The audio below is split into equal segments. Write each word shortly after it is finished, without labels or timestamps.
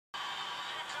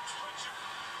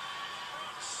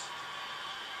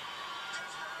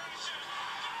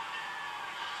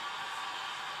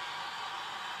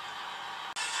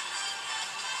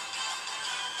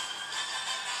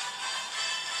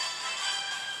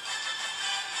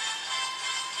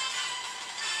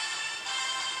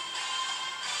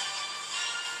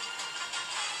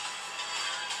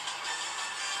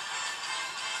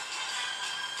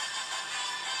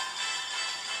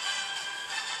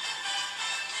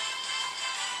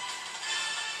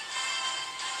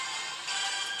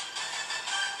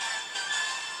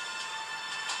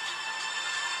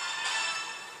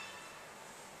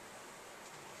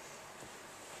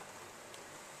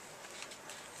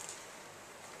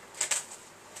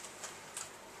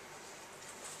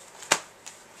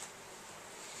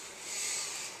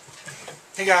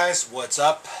Hey guys, what's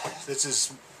up? This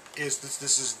is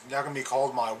now going to be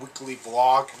called my weekly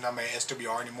vlog, not my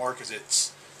SWR anymore because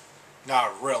it's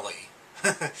not really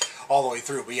all the way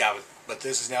through. But yeah, but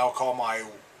this is now called my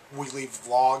weekly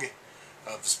vlog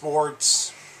of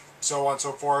sports, so on and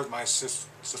so forth. My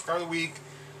subscriber of the week,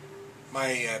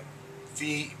 my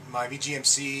my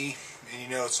VGMC,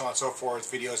 and so on and so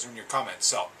forth. Videos and your comments.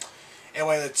 So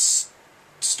anyway, let's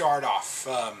start off.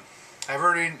 I've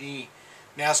heard any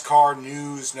NASCAR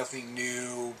news, nothing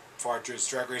new, as far as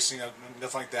drag racing,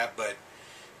 nothing like that, but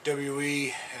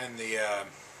WWE and the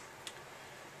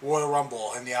Royal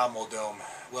Rumble in the Alamo Dome.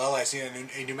 Well, I seen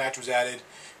a new match was added,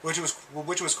 which was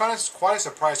quite a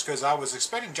surprise because I was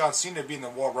expecting John Cena to be in the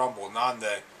Royal Rumble, not in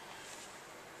the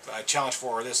challenge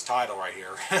for this title right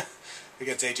here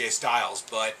against AJ Styles,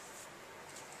 but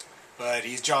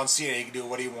he's John Cena. He can do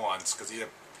what he wants because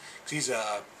he's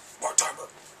a part-timer.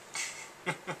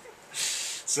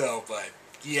 So, but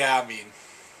yeah,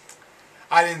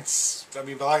 but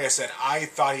like I said, I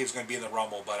thought he was going to be in the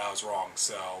Rumble, but I was wrong.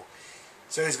 So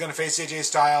he's going to face AJ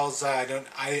Styles.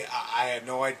 I have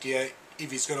no idea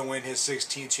if he's going to win his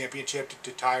 16th championship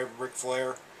to tie Ric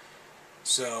Flair.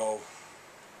 So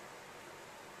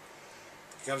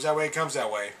it comes that way. It comes that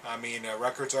way.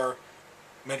 Records are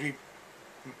meant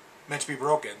to be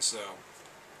broken. So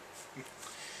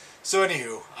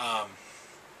anywho,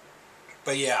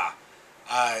 but yeah.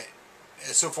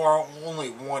 So far, only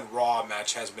one Raw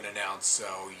match has been announced.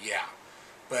 So yeah,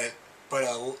 but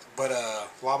a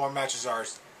lot more matches are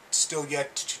still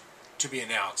yet to be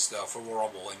announced for Royal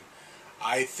Rumble, and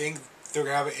I think they're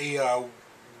gonna have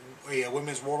a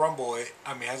women's Royal Rumble. It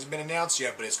hasn't been announced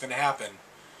yet, but it's gonna happen.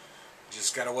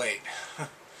 Just gotta wait.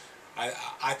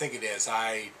 I think it is.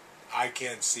 I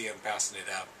can't see them passing it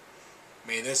up.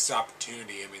 This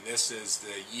opportunity. This is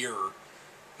the year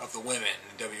of the women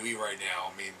in WWE right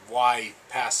now. Why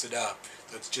pass it up?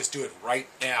 Let's just do it right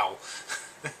now.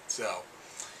 So,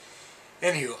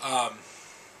 anywho,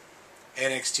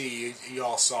 NXT you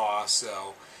all saw.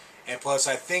 So, and plus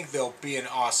I think they'll be in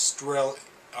Australia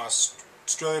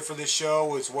for this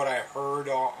show is what I heard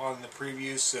on the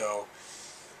preview. So,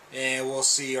 and we'll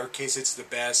see. Or in case it's the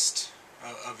best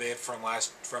of it from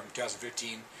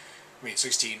 2015.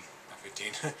 16, not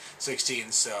 15,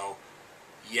 16. So,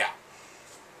 yeah.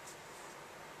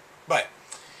 But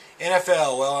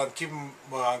NFL, well,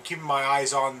 I'm keeping my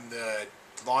eyes on the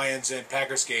Lions and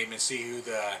Packers game and see who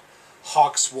the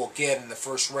Hawks will get in the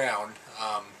first round.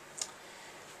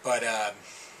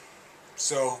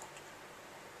 So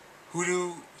who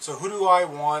do I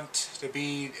want to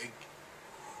be?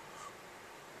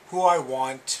 Who I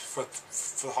want for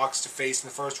the Hawks to face in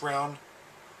the first round?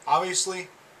 Obviously,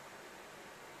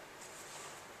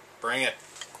 bring it.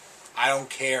 I don't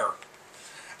care.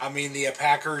 The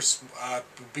Packers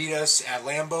beat us at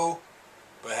Lambeau,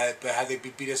 but have they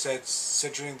beat us at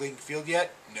CenturyLink Field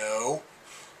yet? No.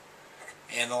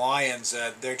 And the Lions,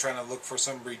 they're trying to look for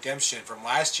some redemption from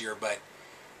last year, but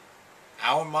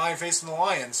I don't mind facing the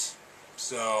Lions,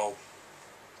 so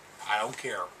I don't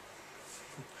care.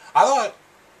 I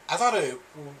thought it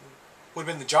would have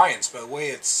been the Giants, but the way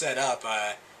it's set up,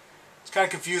 it's kind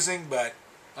of confusing, but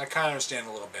I kind of understand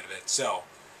a little bit of it. So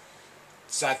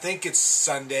I think it's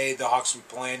Sunday the Hawks will be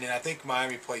playing, and I think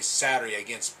Miami plays Saturday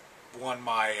against one of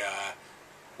my,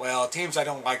 teams I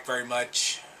don't like very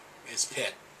much is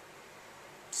Pitt.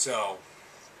 So,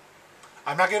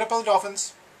 I'm not giving up on the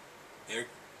Dolphins.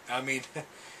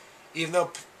 Even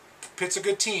though Pitt's a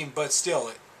good team, but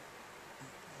still,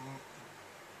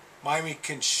 Miami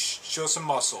can show some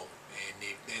muscle,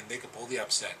 and they can pull the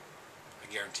upset. I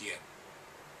guarantee it.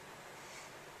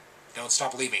 Don't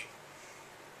stop believing.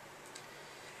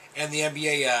 And the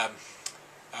NBA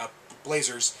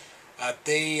Blazers,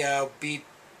 they beat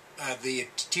the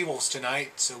T-Wolves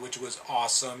tonight, which was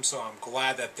awesome. So I'm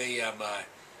glad that they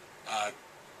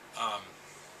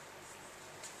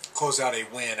closed out a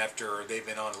win after they've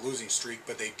been on a losing streak.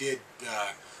 But they did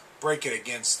break it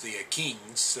against the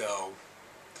Kings. So,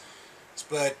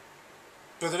 but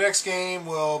the next game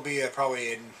will be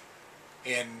probably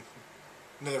in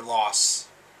another loss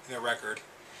in their record.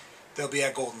 They'll be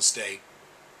at Golden State.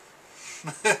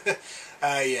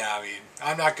 Yeah,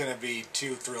 I'm not going to be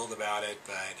too thrilled about it,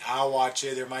 but I'll watch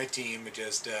it. They're my team. It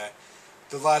just,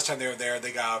 the last time they were there,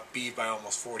 they got beat by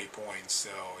almost 40 points, so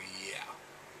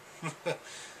yeah.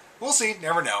 We'll see.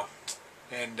 Never know.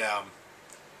 And,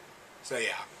 so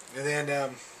yeah. And then,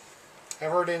 have I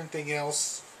heard anything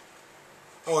else?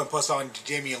 Oh, and plus on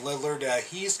Damian Lillard,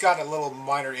 he's got a little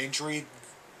minor injury.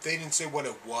 They didn't say what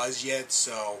it was yet,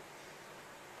 so,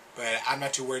 but I'm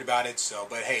not too worried about it. So,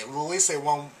 but hey, at least they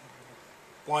won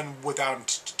won without him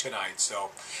tonight.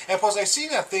 So, and plus I seen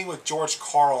that thing with George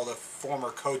Karl, the former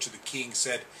coach of the Kings,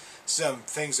 said some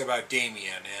things about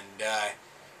Damian,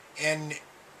 and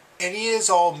he is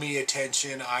all media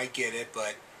attention. I get it,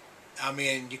 but I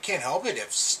mean, you can't help it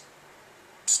if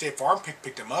State Farm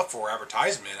picked him up for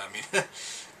advertisement. I mean,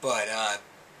 but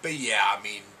yeah, I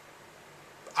mean,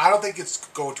 I don't think it's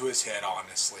going to his head,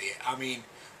 honestly. I mean,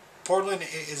 Portland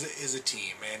is a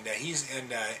team, and he's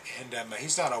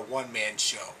not a one-man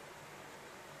show.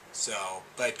 So,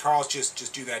 but Carl's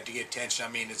just do that to get attention. I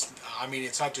mean,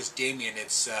 it's not just Damian;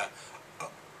 it's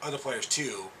other players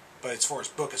too. But it's for his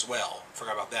book as well.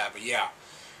 Forgot about that. But yeah.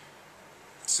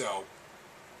 So,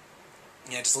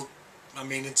 yeah, I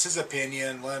mean, it's his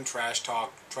opinion. Let him trash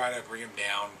talk. Try to bring him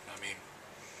down. I mean,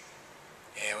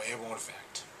 it won't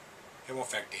affect. It won't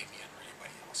affect Damian or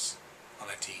anybody else on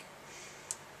that team.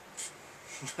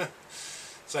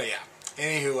 So yeah.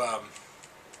 Anywho,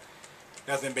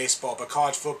 nothing baseball, but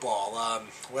college football.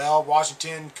 Well,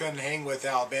 Washington couldn't hang with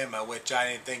Alabama, which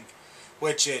I didn't think.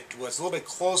 Which it was a little bit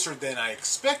closer than I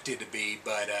expected to be,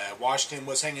 but Washington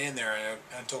was hanging in there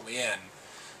until the end.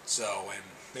 So, and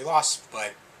they lost,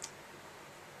 but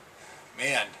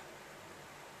man,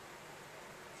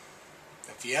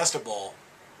 the Fiesta Bowl.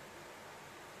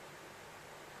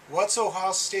 What's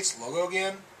Ohio State's logo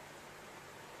again?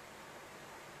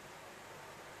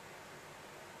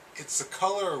 It's the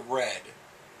color red.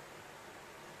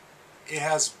 It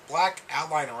has black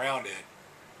outline around it.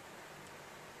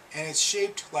 And it's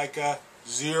shaped like a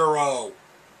 0.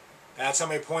 That's how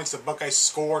many points the Buckeyes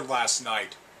scored last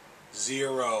night.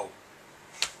 0.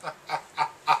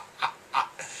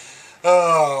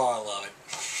 Oh, I love it.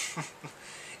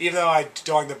 Even though I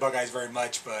don't like the Buckeyes very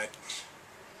much, but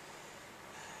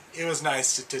it was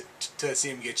nice to see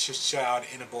him get shut out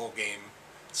in a bowl game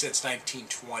since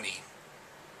 1920.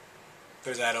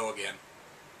 There's that O again.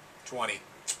 20.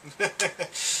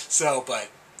 So, but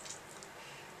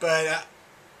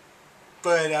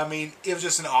I mean, it was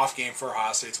just an off game for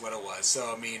Ohio State's what it was.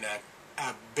 So, I mean,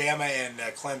 Bama and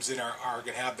Clemson are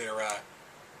going to have their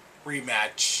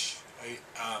rematch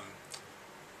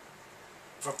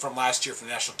from last year for the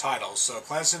national titles. So,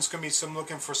 Clemson's going to be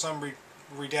looking for some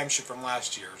redemption from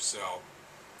last year. So,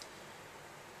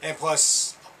 and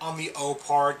plus, on the O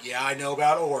part, yeah, I know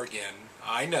about Oregon.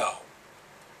 I know.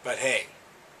 But hey,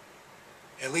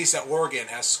 at least that Oregon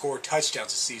has scored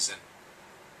touchdowns this season.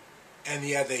 And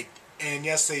yeah,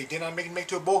 yes, they did not make it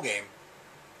to a bowl game,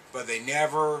 but they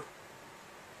never.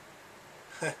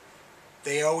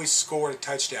 They always scored a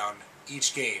touchdown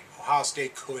each game. Ohio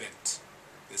State couldn't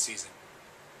this season.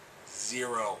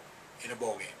 0 in a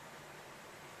bowl game.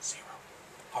 0.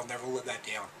 I'll never live that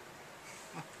down.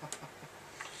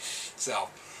 So,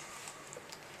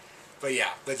 but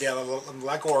yeah,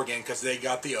 like Oregon, because they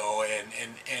got the O, and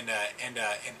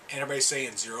everybody's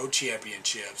saying 0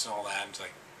 championships and all that. It's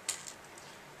like,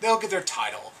 they'll get their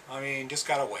title. I mean, just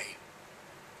gotta wait.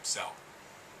 So,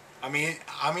 I mean,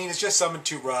 it's just something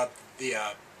to rub the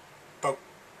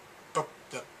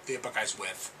Buckeyes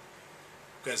with,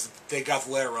 because they got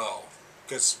the letter O.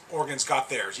 Because Oregon's got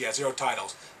theirs. Yeah, 0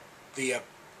 titles. The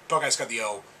Buckeyes got the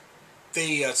O.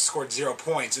 They scored 0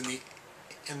 points in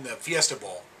the Fiesta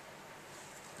Bowl.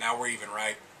 Now we're even,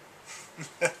 right?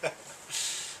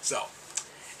 So,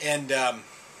 and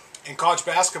in college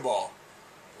basketball.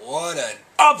 What an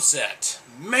upset.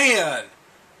 Man,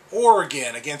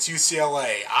 Oregon against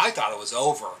UCLA. I thought it was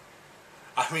over.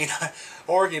 I mean,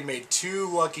 Oregon made 2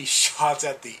 lucky shots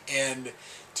at the end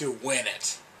to win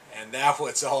it. And that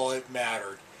was all that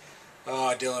mattered.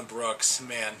 Oh, Dylan Brooks,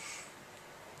 man.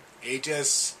 He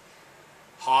just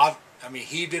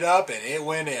heaved it up and it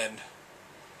went in.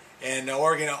 And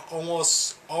Oregon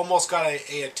almost got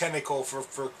a technical for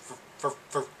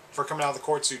coming out of the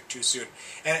court too soon,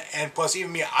 and plus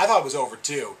even me, I thought it was over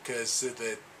too because of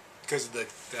the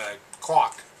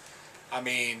clock. I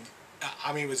mean,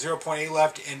 with 0.8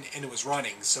 left and it was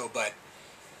running. So, but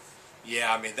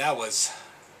yeah, I mean that was.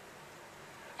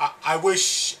 I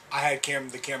wish I had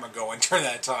the camera going during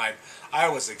that time. I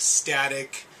was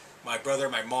ecstatic. My brother,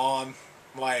 my mom,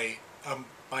 my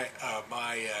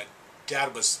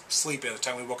dad was sleeping at the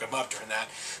time we woke him up during that.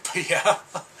 But yeah,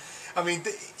 I mean.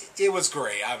 It was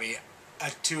great. I mean,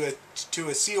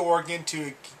 to see Oregon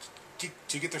to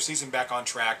get their season back on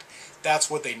track, that's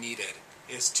what they needed,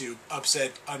 is to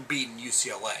upset unbeaten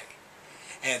UCLA.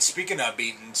 And speaking of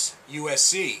beatens,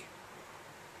 USC,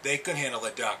 they couldn't handle the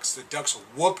Ducks. The Ducks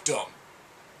whooped them,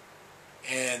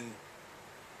 and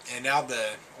now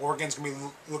the Oregon's gonna be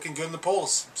looking good in the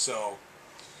polls. So,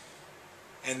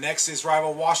 and next is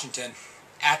rival Washington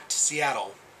at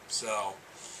Seattle. So.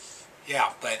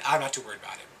 yeah, but I'm not too worried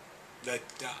about it.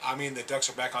 I mean, the Ducks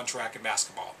are back on track in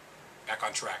basketball, back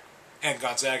on track, and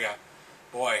Gonzaga,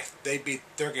 boy, they beat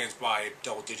their games by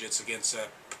double digits against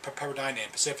Pepperdine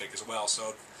and Pacific as well.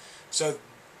 So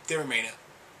they remain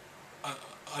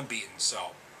unbeaten.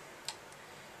 So,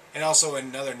 and also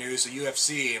in other news, the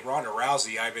UFC, Ronda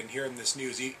Rousey. I've been hearing this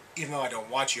news, even though I don't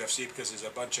watch UFC because there's a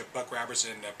bunch of butt grabbers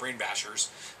and brain bashers.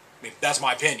 I mean, that's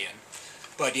my opinion.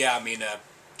 But yeah, I mean,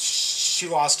 she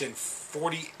lost in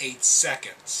 48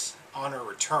 seconds on her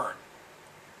return.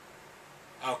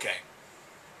 Okay.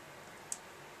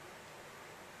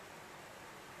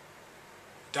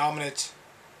 Dominant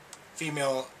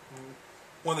female,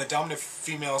 one of the dominant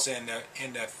females in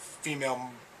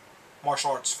female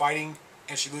martial arts fighting,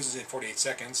 and she loses in 48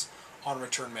 seconds on a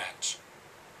return match.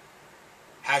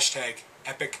 Hashtag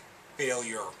epic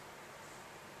failure.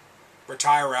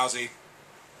 Retire, Rousey.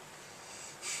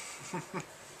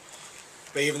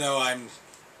 But even though I'm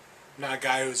not a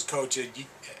guy who's a coach of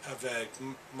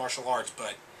martial arts,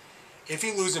 but if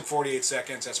you lose in 48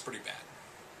 seconds, that's pretty bad.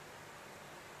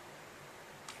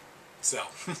 So,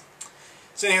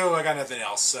 anyway, I got nothing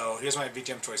else. So here's my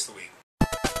VGM choice of the week.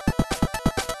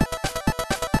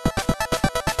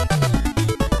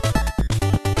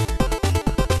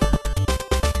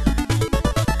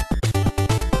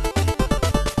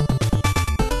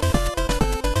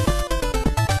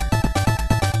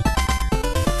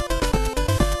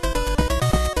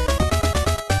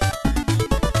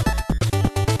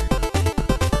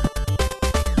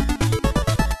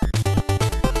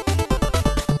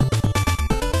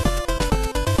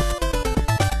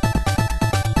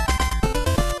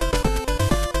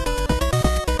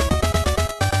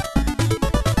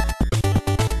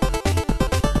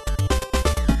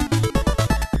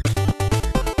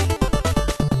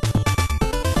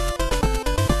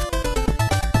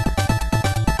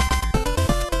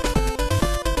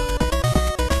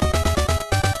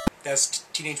 That's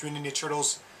Teenage Mutant Ninja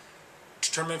Turtles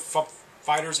Tournament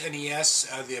Fighters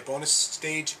NES, the bonus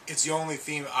stage. It's the only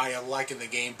theme I like in the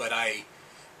game, but I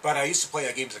used to play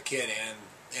that game as a kid,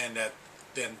 and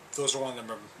then those are one of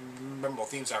the memorable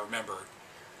themes I remember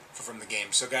from the game.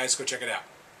 So guys, go check it out.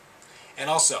 And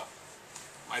also,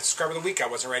 my subscriber of the week, I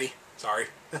wasn't ready. Sorry.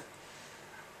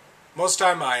 Most of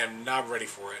the time, I am not ready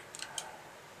for it.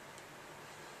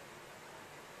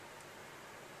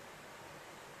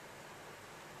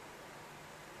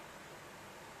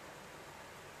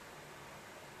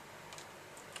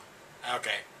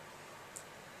 Okay.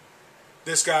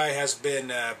 This guy has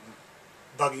been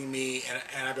bugging me,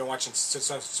 and I've been watching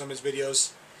some of his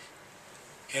videos.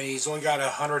 And he's only got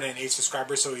 108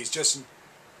 subscribers, so he's just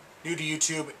new to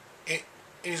YouTube, and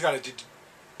he's got a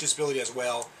disability as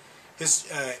well. His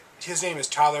name is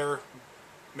Tyler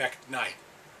McKnight.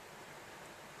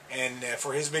 And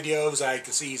for his videos, I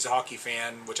can see he's a hockey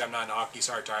fan, which I'm not in hockey.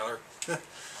 Sorry, Tyler.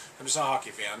 I'm just not a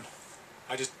hockey fan.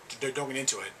 I just don't get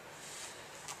into it.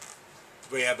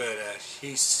 But yeah,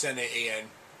 he sent a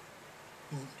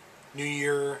New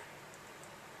Year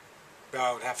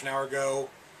about half an hour ago.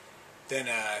 Then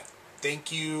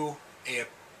thank you, a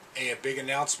big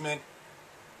announcement.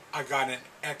 I got an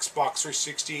Xbox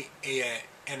 360,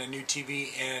 and a new TV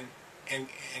and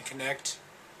Connect.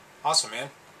 Awesome,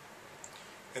 man.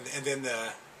 And then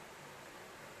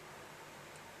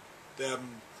the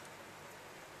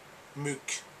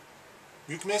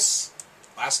Mookmas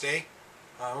last day.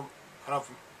 I don't know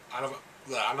if I'm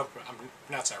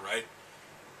pronouncing that right.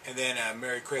 And then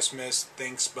Merry Christmas,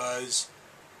 thanks Buzz.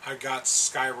 I got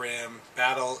Skyrim,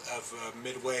 Battle of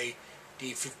Midway,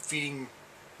 defeating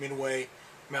Midway,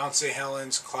 Mount St.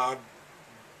 Helens, Cloud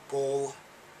Bowl.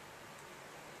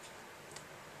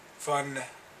 Fun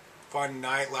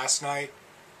night last night.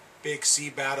 Big sea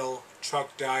battle.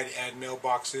 Truck died at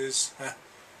mailboxes.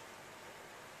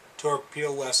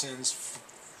 Torpedo lessons.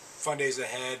 Fun days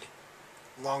ahead.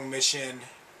 Long mission.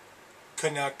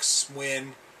 Canucks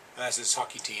win. That's his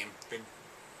hockey team.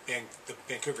 The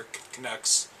Vancouver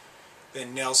Canucks.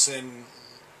 Then Nelson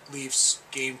Leafs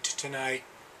game tonight.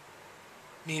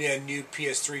 Need a new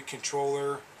PS3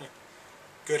 controller.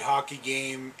 Good hockey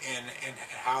game. And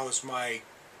how's my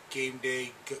game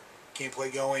day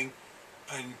gameplay going?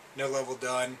 Another level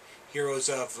done. Heroes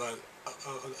of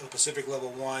Pacific level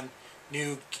 1.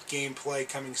 New gameplay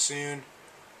coming soon.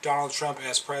 Donald Trump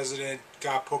as president.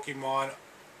 Got Pokemon.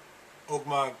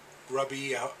 Ogma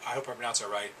Grubby. I hope I pronounced that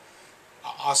right.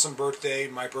 Awesome birthday.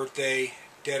 My birthday.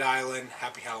 Dead Island.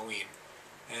 Happy Halloween.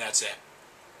 And that's it.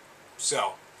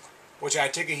 So, which I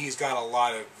take it he's got a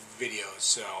lot of videos.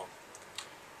 So,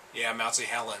 yeah, Mount St.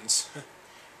 Helens.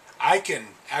 I can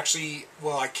actually,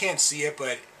 well, I can't see it,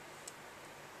 but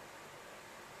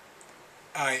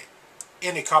uh,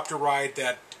 in a copter ride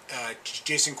that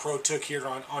Jason Crow took here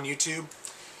on YouTube.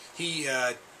 He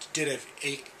did a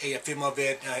film of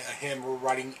it, him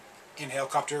riding in a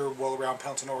helicopter well around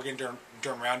Pendleton, Oregon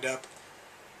during Roundup.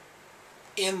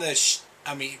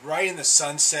 Right in the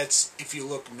sunsets, if you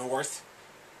look north,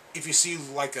 if you see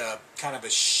like a kind of a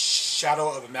shadow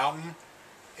of a mountain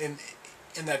in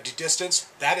that distance,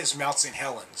 that is Mount St.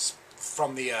 Helens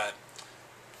from the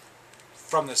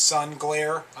sun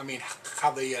glare. I mean,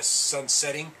 how the sun's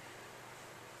setting.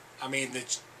 I mean,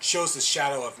 it shows the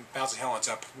shadow of Mount St. Helens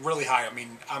up really high.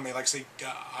 Like I say, you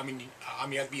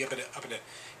have to be up in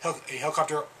a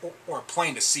helicopter or a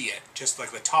plane to see it. Just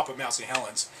like the top of Mount St.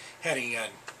 Helens, heading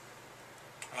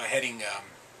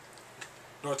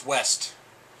northwest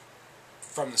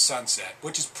from the sunset,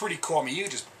 which is pretty cool. I mean, you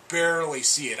can just barely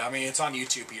see it. I mean, it's on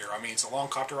YouTube here. I mean, it's a long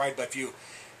copter ride, but if you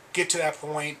get to that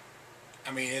point,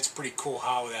 I mean, it's pretty cool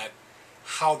how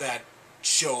that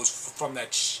shows from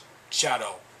that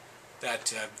shadow,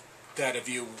 that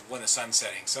view when the sun's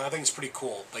setting. So I think it's pretty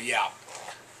cool. But yeah.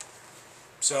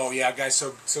 So yeah, guys.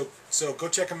 So go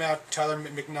check him out, Tyler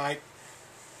McKnight.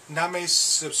 Not many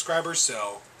subscribers,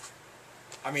 so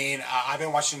I mean, I've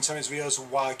been watching some of his videos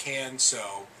while I can.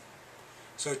 So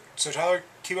Tyler,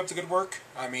 keep up the good work.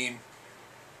 I mean,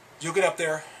 you'll get up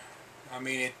there. I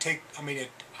mean, it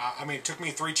took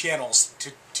me 3 channels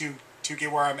to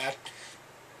get where I'm at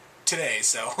today.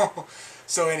 So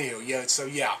so anywho, yeah.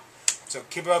 So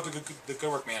keep up the good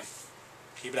work, man.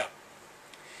 Keep it up.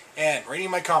 And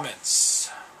rating my comments.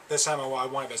 This time I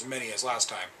want as many as last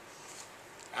time.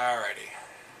 Alrighty.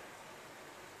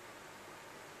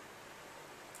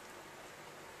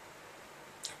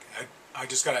 Okay, I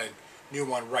just got a new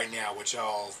one right now, which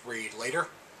I'll read later.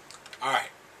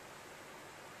 Alright.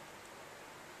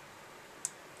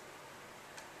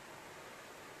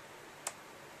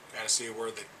 Gotta see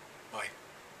where the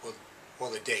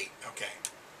date. Okay.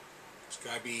 It's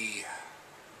gotta be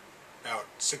about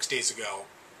 6 days ago.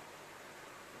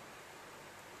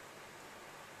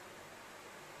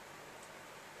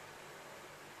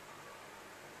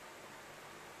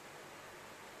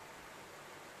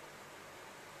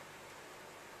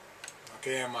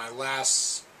 Okay, and my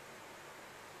last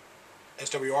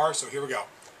SWR, so here we go.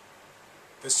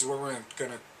 This is where we're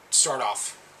going to start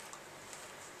off.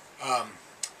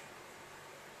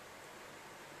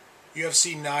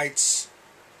 UFC Nights,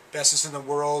 bestest in the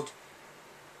world.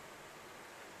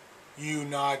 You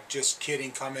not just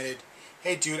kidding commented,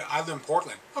 "Hey dude, I live in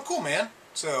Portland." Oh cool, man.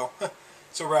 So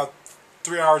so we're about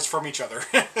 3 hours from each other.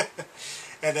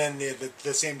 And then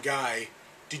the same guy,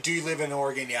 do you live in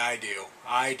Oregon? Yeah, I do.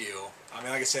 I do. I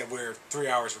mean, like I said, we're 3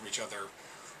 hours from each other.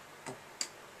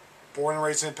 Born and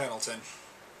raised in Pendleton.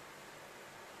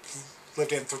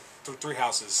 Lived in 3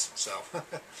 houses. So,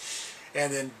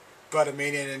 and then Bud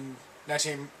Amanian in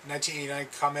 1989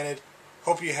 commented,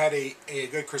 "Hope you had a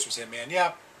good Christmas, Hitman."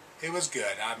 Yeah, it was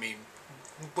good. I mean,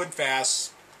 went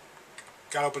fast.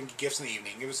 Got open gifts in the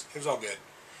evening. It was all good.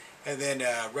 And then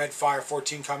Red Fire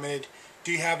 14 commented,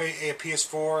 "Do you have a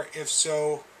PS4? If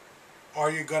so, are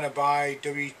you going to buy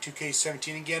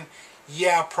W2K17 again?"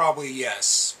 Yeah, probably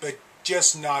yes, but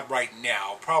just not right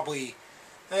now. Probably,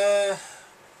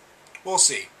 we'll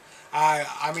see.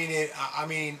 I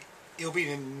mean, it'll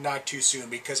be not too soon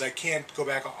because I can't go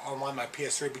back online my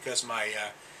PS3 because my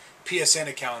PSN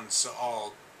account's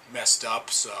all messed up.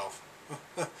 So,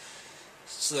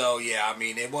 so yeah, I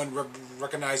mean, it wouldn't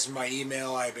recognize my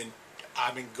email. I've been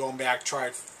going back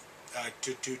to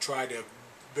try to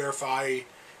verify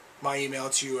my email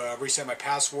to reset my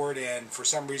password, and for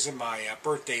some reason my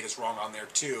birth date is wrong on there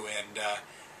too,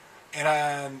 and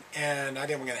I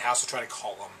didn't get the house to try to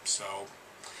call them. So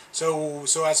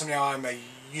as of now, I'm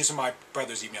using my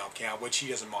brother's email account, which he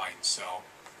doesn't mind.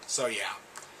 So yeah.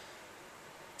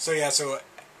 So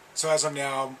as of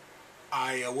now,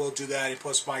 I will do that and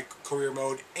post my career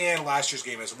mode and last year's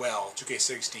game as well,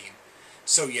 2K16.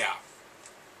 So yeah,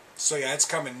 it's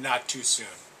coming not too soon.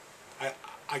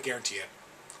 I guarantee it.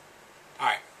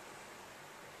 Alright.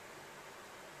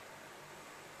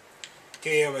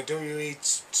 Okay, WWE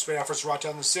SmackDown vs. Raw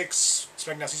 2006,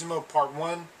 SmackDown Season Mode Part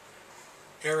 1.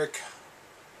 Eric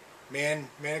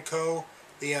Manico,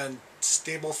 the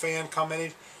Unstable fan,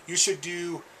 commented, "You should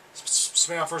do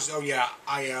SmackDown vs. Oh yeah,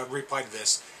 I replied to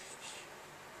this.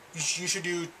 You should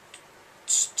do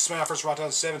SmackDown vs. Raw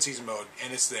 2007 Season Mode,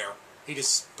 and it's there. He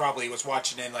just probably was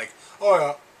watching and like,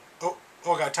 oh,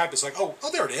 I gotta type this, like, oh,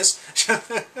 there it is.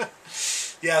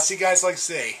 Yeah, see guys, like I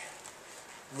say,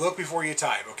 look before you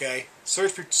type, okay?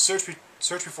 Search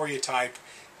before you type,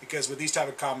 because with these type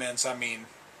of comments, I mean,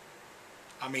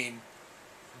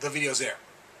 the video's there.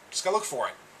 Just gotta look for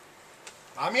it.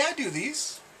 I mean, I do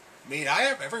these. I mean, I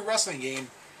have every wrestling game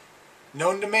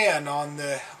known to man on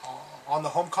the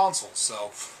home console.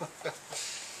 So,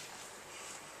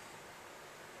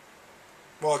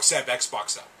 well, except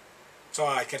Xbox though. So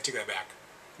I can't take that back.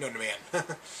 Known to man.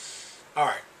 All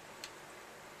right.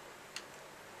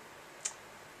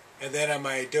 And then on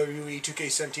my WWE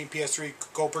 2K17 PS3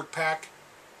 Goldberg pack.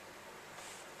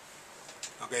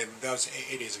 Okay, that was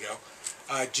 8 days ago.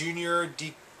 Junior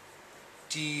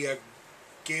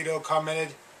Gato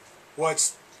commented,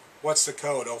 "What's the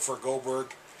code?" Oh, for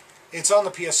Goldberg, it's on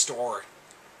the PS Store.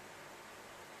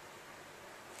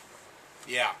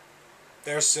 Yeah,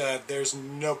 there's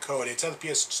no code. It's on the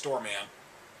PS Store, man.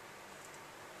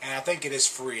 And I think it is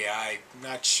free. I'm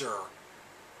not sure.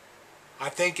 I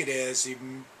think it is.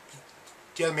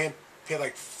 The other man paid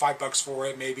like $5 for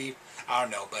it, maybe. I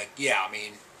don't know, but yeah,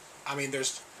 I mean,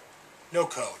 there's no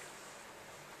code.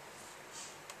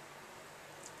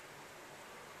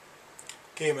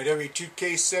 Okay, my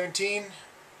W2K17.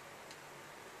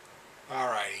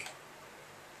 Alrighty.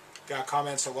 Got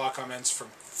comments, a lot of comments from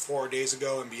 4 days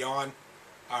ago and beyond.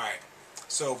 Alright,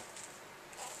 so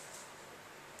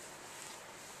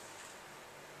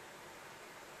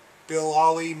Bill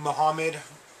Ali Muhammad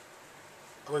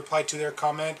replied to their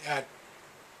comment at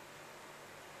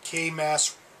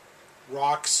KMass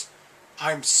Rocks.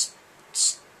 I'm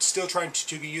still trying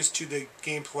to get used to the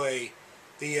gameplay.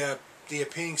 The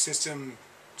ping system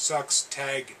sucks.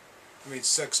 Tag,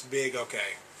 sucks big.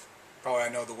 Okay, probably I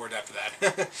know the word after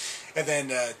that. And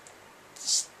then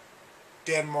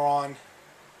Dan Moron.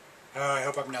 I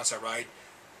hope I pronounced that right.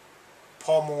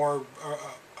 Paul Moore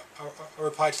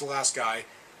replied to the last guy.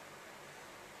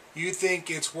 You think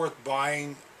it's worth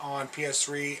buying on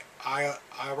PS3? I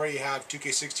already have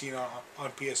 2K16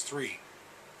 on PS3.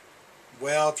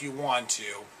 Well, if you want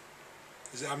to,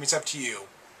 it's up to you.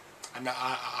 I'm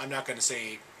not going to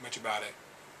say much about it.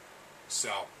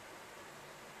 So,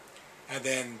 and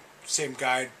then same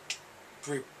guy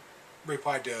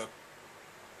replied to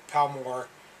Palmore.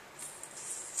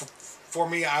 For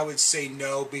me, I would say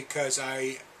no because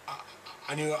I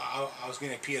knew I was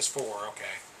getting a PS4.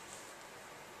 Okay.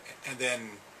 And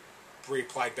then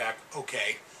replied back,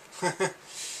 okay.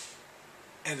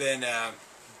 And then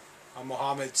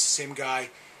Mohammed, same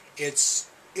guy. It's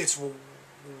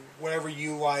whatever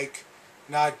you like.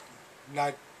 Not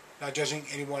judging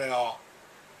anyone at all.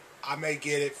 I may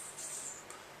get it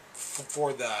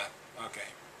for the okay.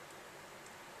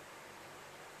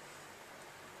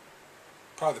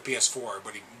 Probably the PS4,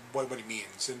 what he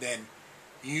means. And then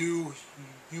you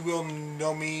will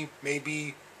know me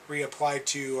maybe. Reapplied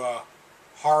to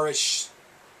Harish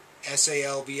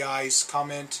Salvi's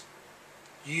comment.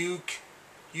 You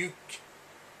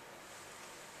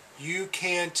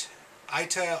can't.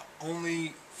 ITA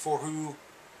only for who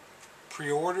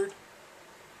pre-ordered.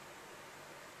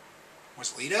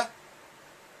 Was Lita?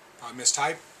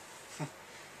 Mistype.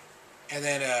 And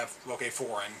then okay,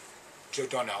 foreign.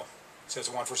 Don't know. It says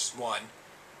 1 versus 1.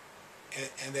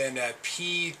 And then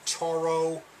P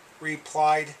Toro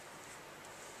replied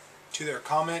to their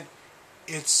comment.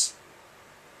 It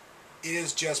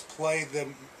is just play the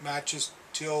matches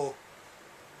till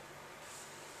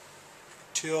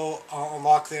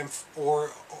unlock them,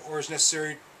 or is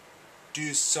necessary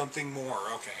do something more.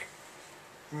 Okay,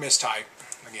 mistype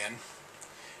again.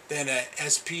 Then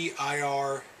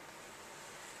SPIRITO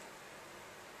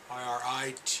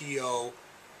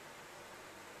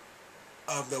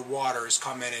of the Waters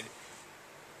commented,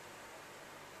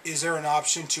 is there an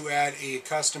option to add a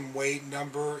custom weight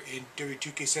number in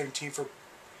W2K17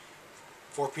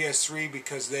 for PS3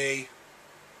 because they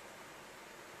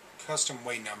custom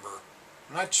weight number?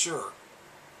 I'm not sure.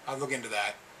 I'll look into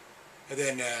that. And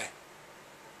then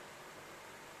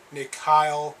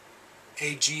Nikyle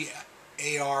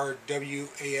AGARWAL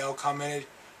commented,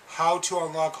 how to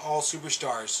unlock all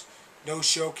superstars. No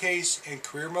showcase and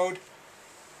career mode.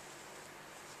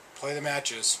 Play the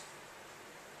matches.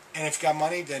 And if you got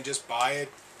money, then just buy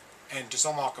it and just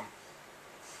unlock them.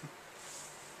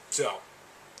 So.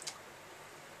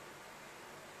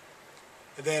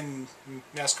 And then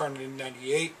NASCAR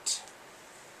 98.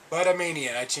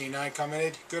 Butamania 1989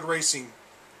 commented, good racing.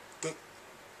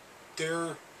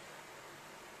 They're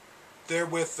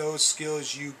with those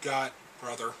skills you got,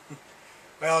 brother.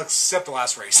 Well, except the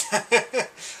last race.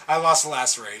 I lost the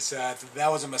last race.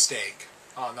 That was a mistake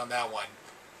on that one.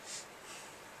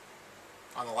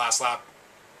 On the last lap.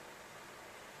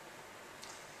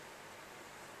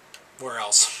 Where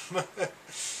else?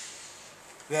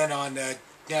 Then on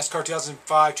NASCAR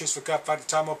 2005, Chase for Cup, Fight the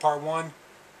Time Part 1.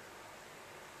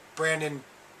 Brandon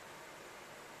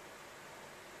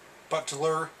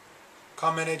Butler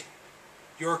commented,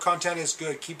 "Your content is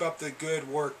good. Keep up the good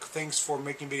work. Thanks for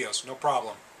making videos." No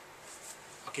problem.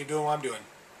 I'll keep doing what I'm doing.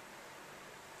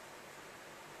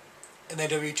 And then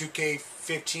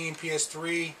W2K15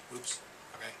 PS3. Oops.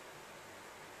 Okay.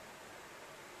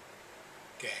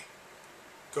 Okay.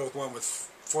 Go with one with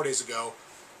 4 days ago.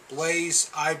 Blaze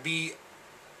IBRAHIM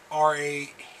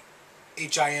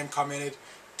commented,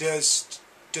 Does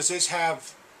this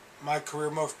have my career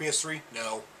mode for PS3?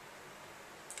 No.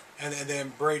 And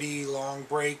then Brady Long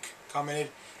Break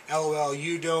commented, LOL,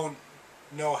 you don't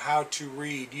know how to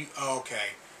read.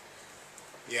 Okay.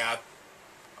 Yeah.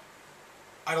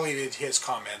 I deleted his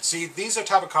comments. See, these are the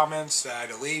type of comments that I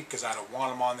delete because I don't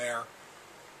want them on there.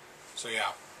 So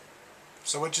yeah.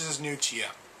 So which is new to you?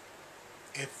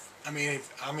 If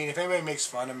anybody makes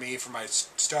fun of me for my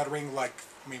stuttering,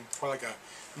 for like a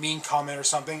mean comment or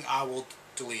something, I will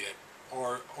delete it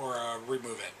or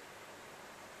remove it.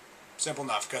 Simple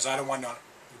enough, because I don't want to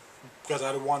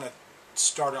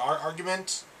start an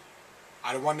argument.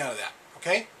 I don't want none of that.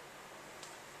 Okay?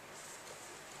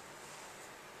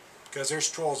 Because there's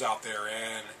trolls out there,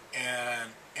 and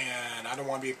I don't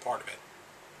want to be a part of it.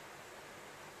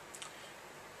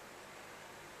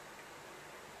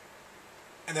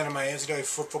 And then in my NCAA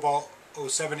Football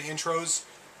 07 intros,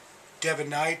 Devin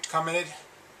Knight commented,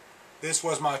 "This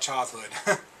was my childhood."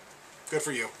 Good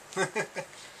for you.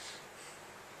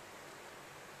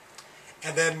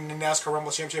 And then in NASCAR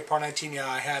Rumble Championship Part 19,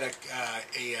 I had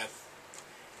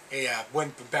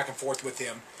went back and forth with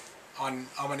him on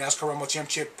my NASCAR Rumble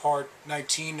Championship Part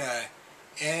 19.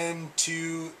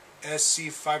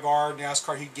 N2SC5R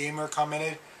NASCAR Heat Gamer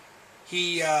commented.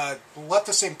 He left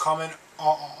the same comment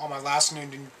on my last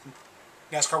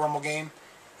NASCAR Rumble game.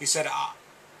 He said, I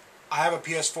have a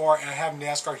PS4 and I have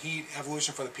NASCAR Heat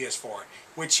Evolution for the PS4,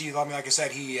 which he, like I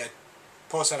said, he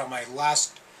posted on my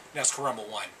last NASCAR Rumble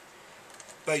one.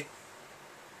 But,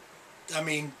 I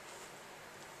mean,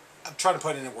 I'm trying to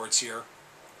put it into words here.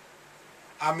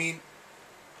 I mean,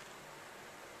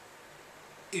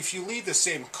 if you leave the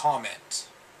same comment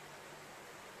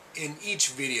in each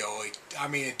video, it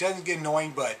doesn't get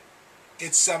annoying, but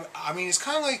it's it's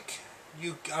kind of like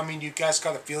you guys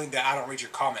got the feeling that I don't read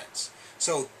your comments,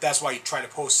 so that's why you try to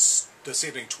post the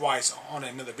same thing twice on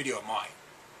another video of mine,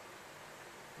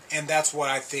 and that's what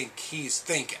I think he's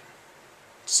thinking.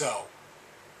 So,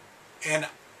 and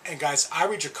guys, I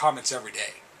read your comments every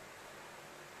day.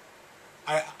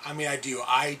 I do.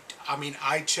 I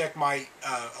check my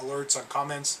alerts on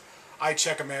comments. I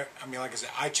check them. Like I said,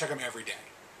 I check them every day.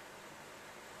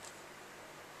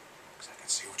 Because I can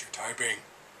see what you're typing.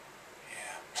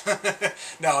 Yeah.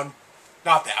 No,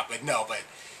 not that, but no,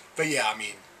 but yeah,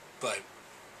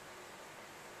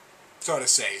 so to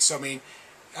say. So,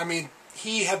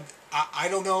 he had, I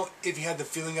don't know if he had the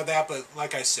feeling of that, but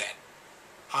like I said,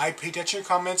 I pay attention to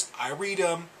comments, I read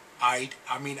them, I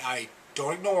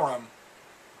don't ignore them.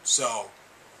 So,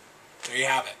 there you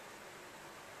have it.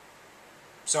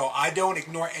 So, I don't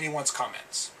ignore anyone's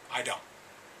comments. I don't.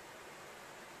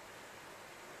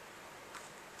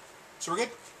 So, we're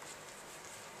good?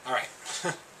 Alright.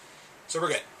 So, we're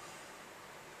good.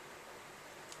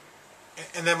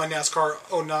 And then my NASCAR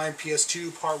 09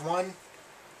 PS2 Part 1.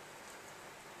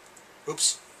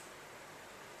 Oops.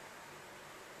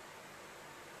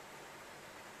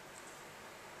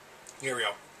 Here we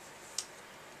go.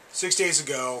 6 days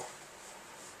ago,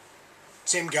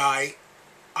 same guy.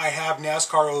 I have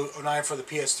NASCAR 09 for the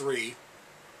PS3.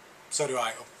 So do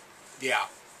I. Yeah.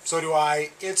 So do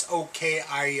I. It's okay.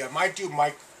 I might do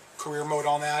my career mode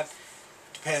on that.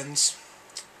 Depends.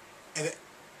 And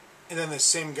then the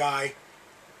same guy.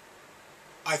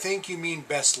 I think you mean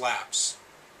best laps.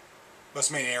 Must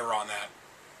have made an error on that.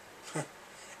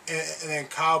 and then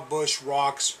Kyle Busch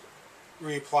Rocks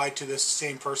replied to this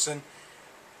same person.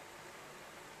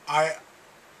 I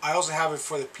also have it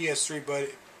for the PS3,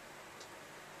 but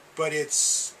it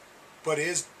is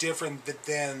different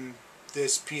than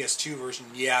this PS2 version.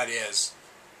 Yeah, it is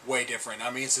way different.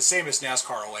 It's the same as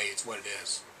NASCAR 08. It's what it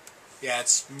is. Yeah,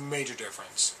 it's major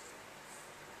difference.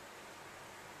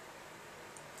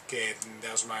 Okay, and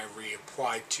that was my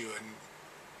reply to it.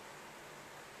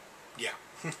 Yeah.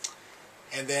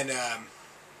 And then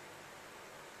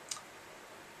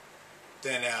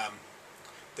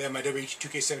my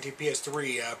W2K17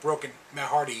 PS3 broken Matt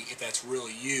Hardy, if that's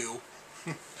really you.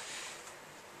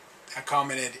 I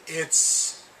commented,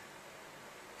 it's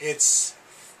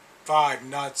 5,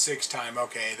 not 6 time.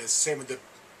 Okay, the same with the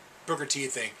Booker T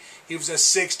thing. He was a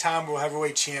 6-time World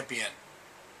Heavyweight Champion.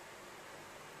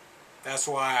 That's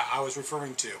why I was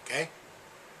referring to, okay?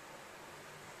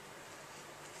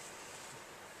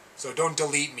 So don't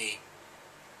delete me.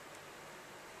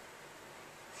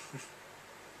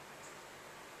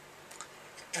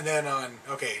 And then on,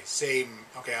 I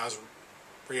was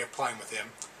reapplying with him.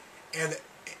 And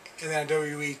then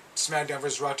WWE SmackDown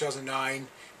vs. Raw 2009,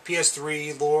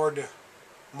 PS3, Lord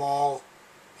Maul,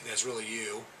 that's really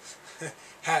you,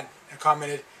 had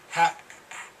commented,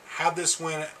 had this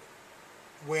when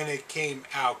it came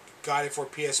out, got it for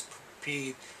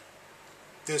PSP,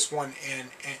 this one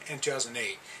in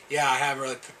 2008. Yeah, I haven't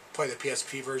really played the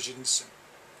PSP versions.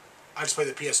 I just played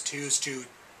the PS2s to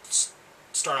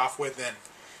start off with, then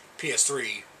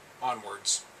PS3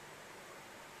 onwards.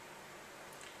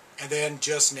 And then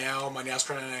just now, my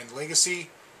NASCAR 99 Legacy,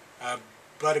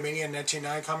 Bloodmania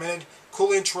 1999 commented,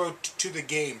 cool intro to the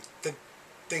game.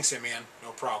 Thanks, man. No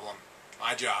problem.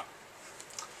 My job.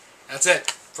 That's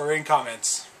it for reading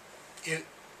comments.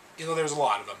 There's a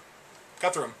lot of them.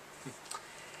 Got through them.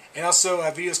 And also,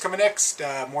 videos coming next.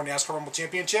 More NASCAR Rumble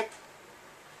Championship.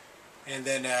 And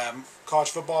then college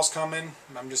football's coming.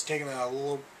 I'm just taking a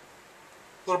little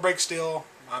break still.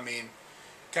 I mean,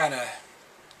 kind of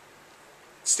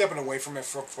stepping away from it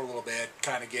for a little bit,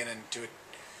 kind of getting into it.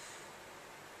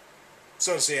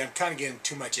 So to say, I'm kind of getting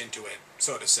too much into it,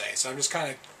 so to say. So I'm just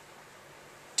kind of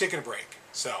taking a break.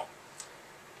 So,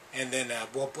 and then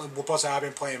plus I've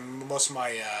been playing most of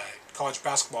my college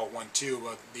basketball one too.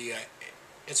 The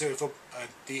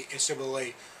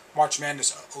NCAA March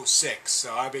Madness 06.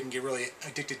 So I've been getting really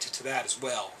addicted to that as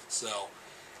well. So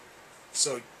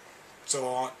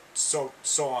on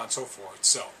and so forth.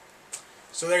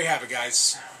 So there you have it,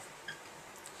 guys.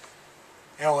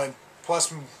 And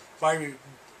plus my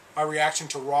reaction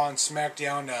to Raw and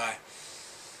SmackDown.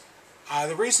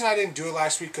 The reason I didn't do it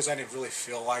last week because I didn't really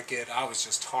feel like it. I was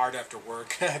just tired after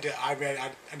work. I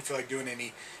didn't feel like doing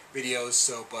any videos.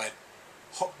 So, but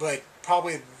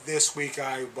probably this week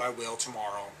I will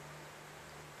tomorrow.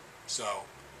 So,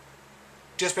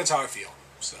 just depends how I feel.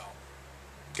 So,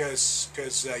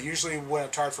 because usually when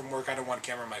I'm tired from work, I don't want a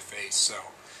camera in my face. So.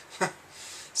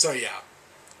 So yeah.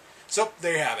 So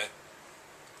there you have it.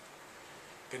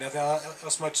 Got nothing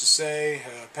else much to say.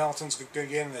 Pendleton's going to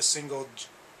get in the single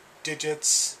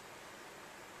digits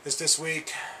this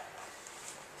week.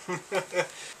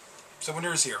 So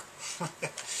winter is here.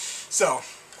 So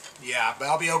yeah, but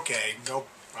I'll be okay. No,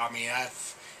 I mean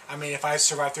if I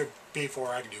survived through before,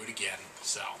 I can do it again.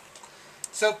 So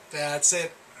that's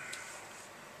it.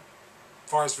 As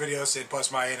far as videos, and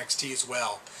plus my NXT as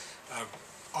well.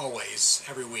 Always,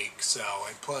 every week. So,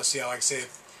 and plus, yeah, like I said,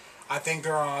 I think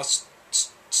they're on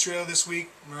Australia this week.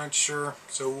 I'm not sure.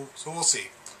 So we'll see.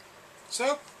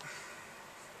 So,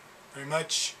 pretty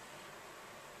much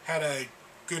had a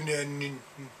good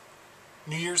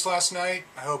New Year's last night.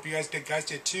 I hope you guys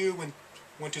did too.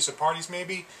 Went to some parties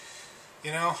maybe,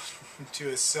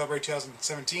 to celebrate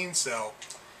 2017. So,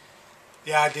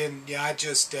 yeah, I didn't. Yeah, I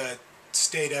just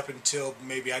stayed up until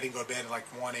maybe I didn't go to bed at like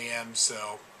 1 a.m.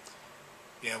 So.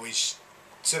 Yeah, we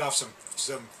set off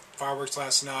some fireworks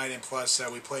last night, and plus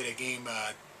we played a game,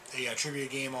 a trivia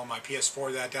game on my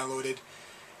PS4 that I downloaded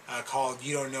called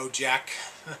You Don't Know Jack.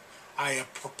 I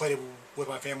played it with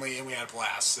my family, and we had a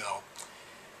blast. So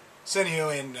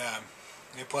anywho, and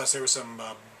plus there were some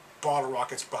bottle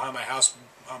rockets behind my house.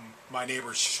 My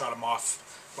neighbors shot them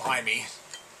off behind me.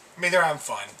 I mean, they're having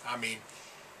fun. I mean,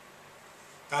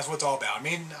 that's what it's all about. I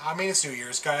mean, it's New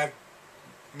Year's,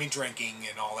 drinking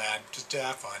and all that, just to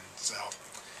have fun. So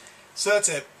that's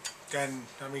it. Got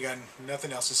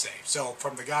nothing else to say. So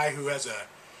from the guy who has a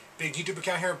big YouTube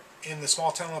account here in the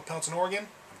small town of Pendleton, Oregon,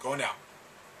 I'm going out.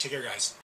 Take care, guys.